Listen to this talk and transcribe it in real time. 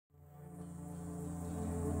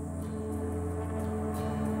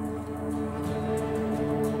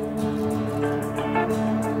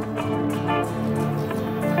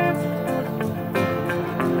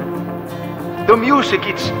music,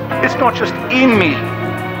 it's not just in me,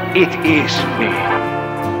 it is me.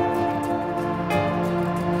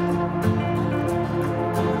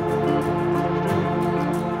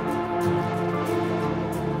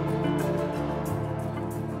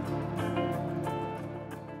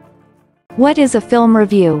 What is a film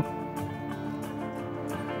review?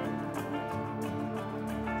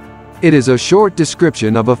 It is a short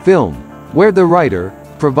description of a film, where the writer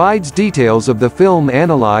provides details of the film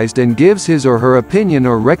analyzed and gives his or her opinion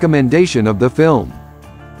or recommendation of the film.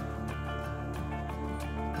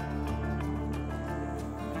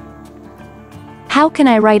 How can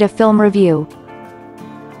I write a film review?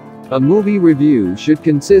 A movie review should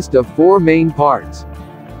consist of 4 main parts.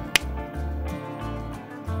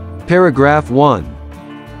 Paragraph 1.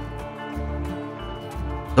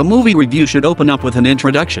 A movie review should open up with an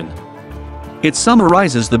introduction. It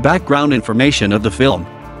summarizes the background information of the film.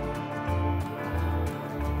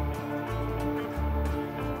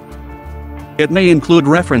 It may include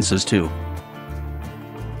references to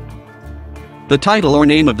the title or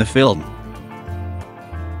name of the film,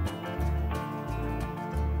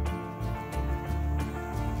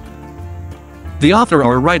 the author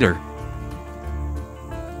or writer,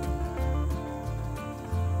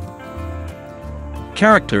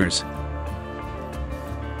 characters,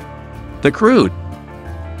 the crew,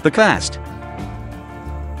 the cast,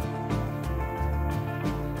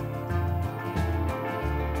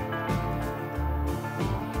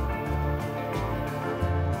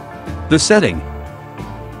 the setting,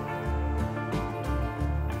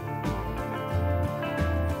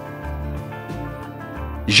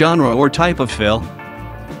 genre or type of film,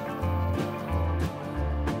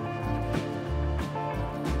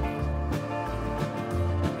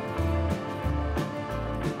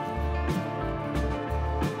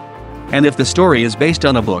 and if the story is based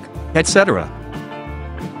on a book, etc.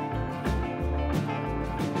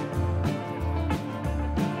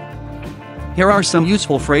 Here are some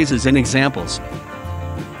useful phrases and examples.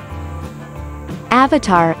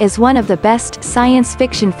 Avatar is one of the best science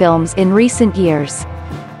fiction films in recent years.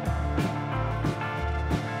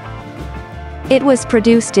 It was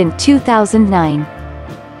produced in 2009.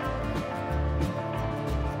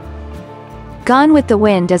 Gone with the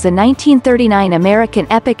Wind is a 1939 American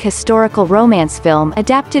epic historical romance film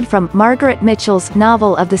adapted from Margaret Mitchell's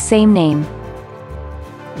novel of the same name.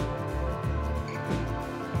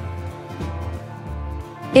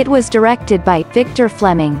 It was directed by Victor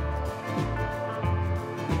Fleming.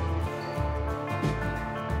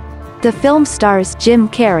 The film stars Jim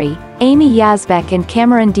Carrey, Amy Yasbeck and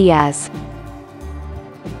Cameron Diaz.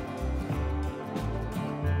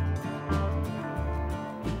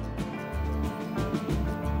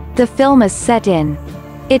 The film is set in.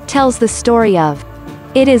 It tells the story of.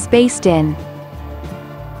 It is based in.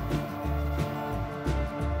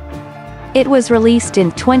 It was released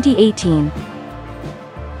in 2018.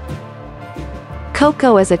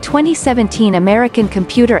 Coco is a 2017 American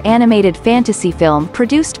computer-animated fantasy film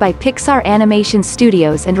produced by Pixar Animation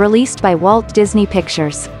Studios and released by Walt Disney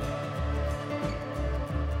Pictures.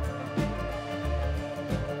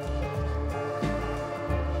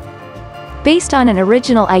 Based on an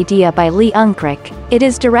original idea by Lee Unkrich, it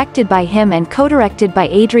is directed by him and co-directed by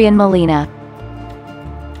Adrian Molina.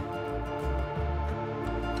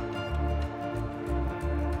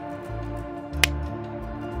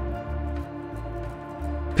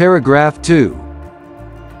 Paragraph 2.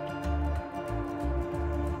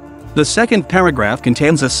 The second paragraph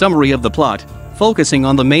contains a summary of the plot, focusing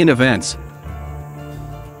on the main events.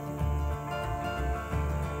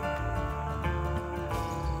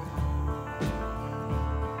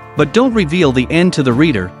 But don't reveal the end to the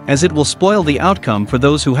reader, as it will spoil the outcome for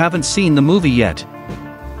those who haven't seen the movie yet.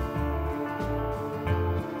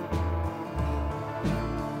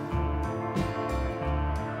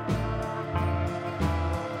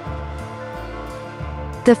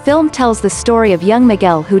 The film tells the story of young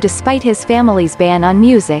Miguel who, despite his family's ban on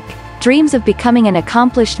music, dreams of becoming an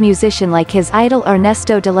accomplished musician like his idol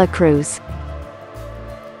Ernesto de la Cruz.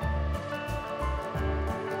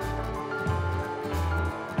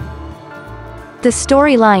 The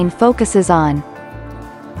storyline focuses on.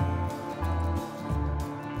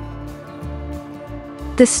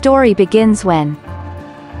 The story begins when.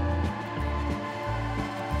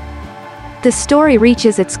 The story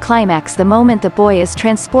reaches its climax the moment the boy is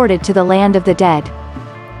transported to the land of the dead.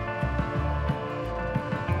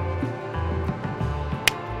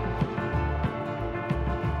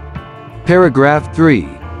 Paragraph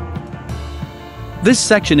 3. This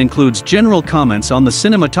section includes general comments on the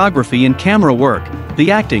cinematography and camera work,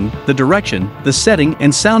 the acting, the direction, the setting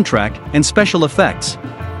and soundtrack, and special effects.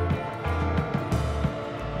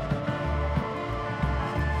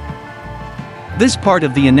 This part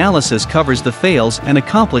of the analysis covers the fails and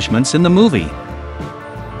accomplishments in the movie.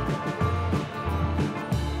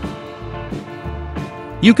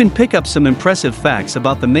 You can pick up some impressive facts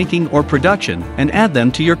about the making or production and add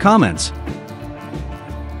them to your comments.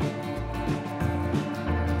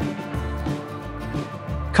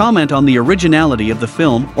 Comment on the originality of the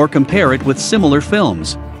film or compare it with similar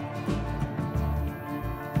films.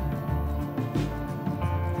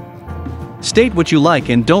 State what you like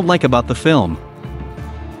and don't like about the film.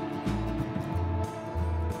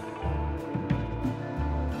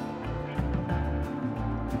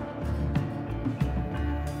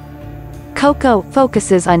 Coco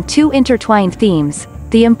focuses on two intertwined themes: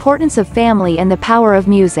 the importance of family and the power of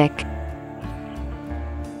music.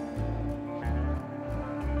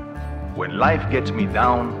 When life gets me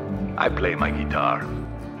down, I play my guitar.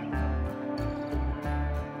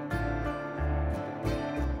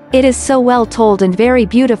 It is so well told and very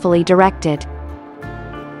beautifully directed.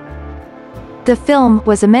 The film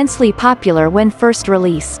was immensely popular when first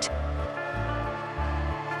released.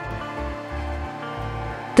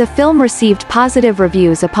 The film received positive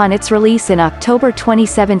reviews upon its release in October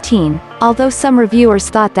 2017, although some reviewers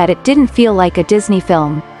thought that it didn't feel like a Disney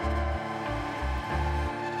film.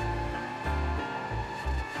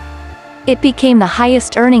 It became the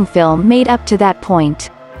highest-earning film made up to that point.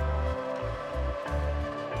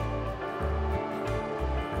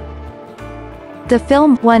 The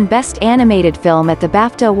film won Best Animated Film at the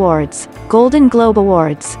BAFTA Awards, Golden Globe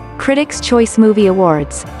Awards, Critics' Choice Movie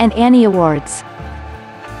Awards, and Annie Awards.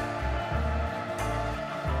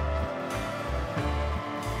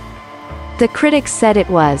 The critics said it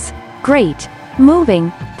was great,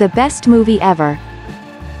 moving, the best movie ever.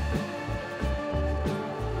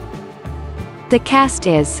 The cast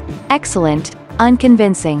is excellent,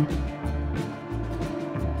 unconvincing.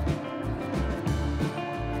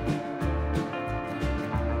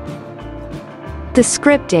 The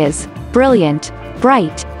script is brilliant,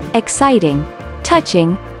 bright, exciting,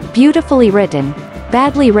 touching, beautifully written,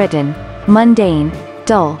 badly written, mundane,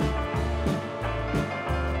 dull.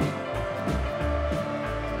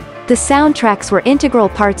 The soundtracks were integral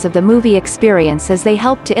parts of the movie experience as they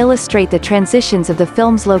helped to illustrate the transitions of the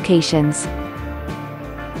film's locations.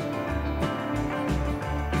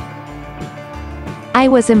 I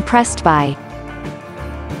was impressed by.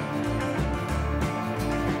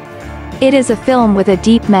 It is a film with a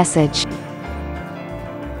deep message.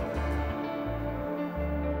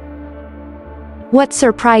 What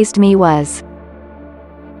surprised me was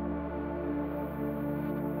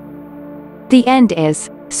the end is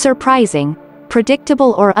surprising,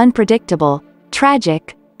 predictable or unpredictable,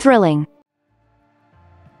 tragic, thrilling.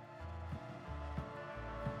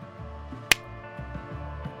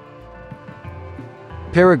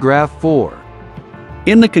 Paragraph 4.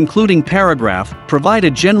 In the concluding paragraph, provide a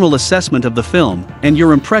general assessment of the film and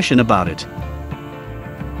your impression about it.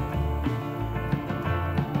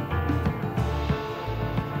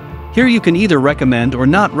 Here you can either recommend or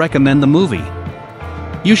not recommend the movie.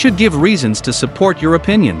 You should give reasons to support your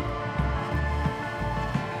opinion.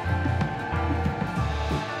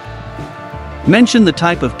 Mention the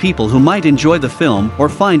type of people who might enjoy the film or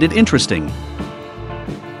find it interesting.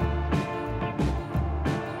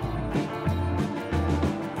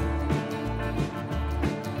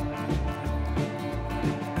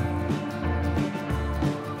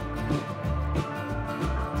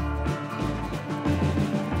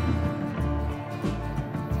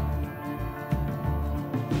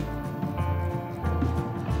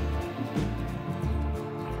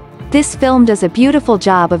 This film does a beautiful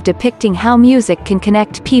job of depicting how music can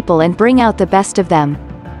connect people and bring out the best of them.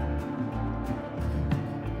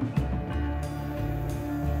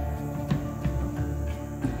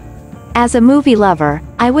 As a movie lover,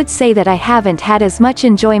 I would say that I haven't had as much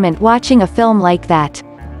enjoyment watching a film like that.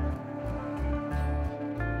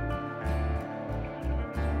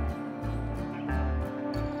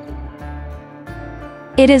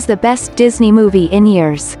 It is the best Disney movie in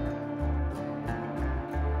years.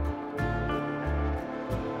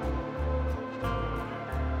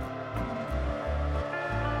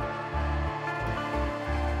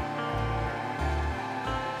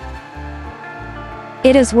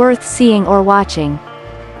 It is worth seeing or watching.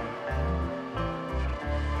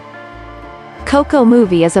 Coco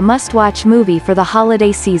movie is a must-watch movie for the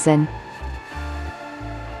holiday season.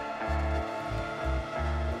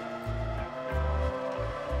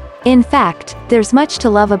 In fact, there's much to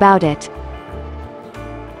love about it.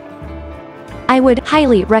 I would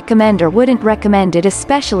highly recommend or wouldn't recommend it,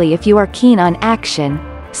 especially if you are keen on action,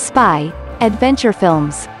 spy, adventure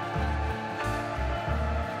films.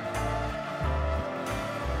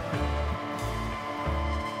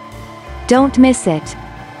 Don't miss it.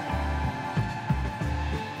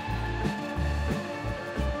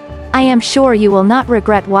 I am sure you will not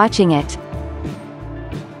regret watching it.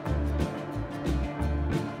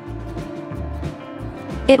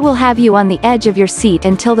 It will have you on the edge of your seat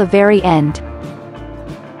until the very end.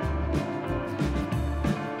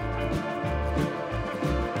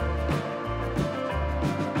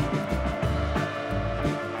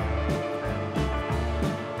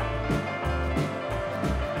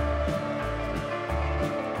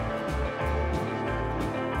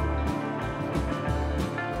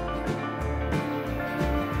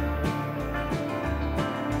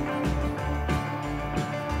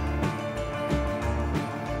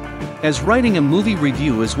 As writing a movie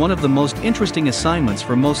review is one of the most interesting assignments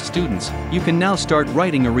for most students, you can now start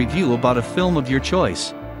writing a review about a film of your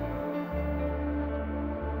choice.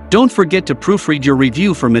 Don't forget to proofread your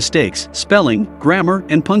review for mistakes, spelling, grammar,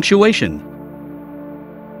 and punctuation.